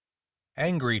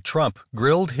Angry Trump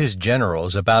grilled his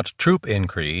generals about troop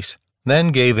increase,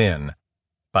 then gave in.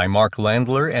 By Mark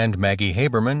Landler and Maggie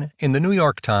Haberman in the New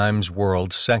York Times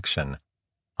World section.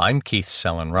 I'm Keith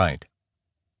Sellen-Wright.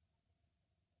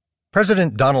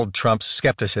 President Donald Trump's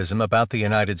skepticism about the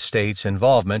United States'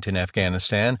 involvement in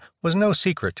Afghanistan was no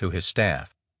secret to his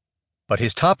staff. But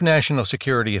his top national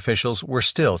security officials were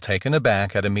still taken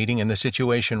aback at a meeting in the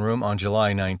Situation Room on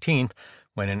July 19th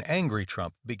when an angry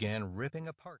Trump began ripping apart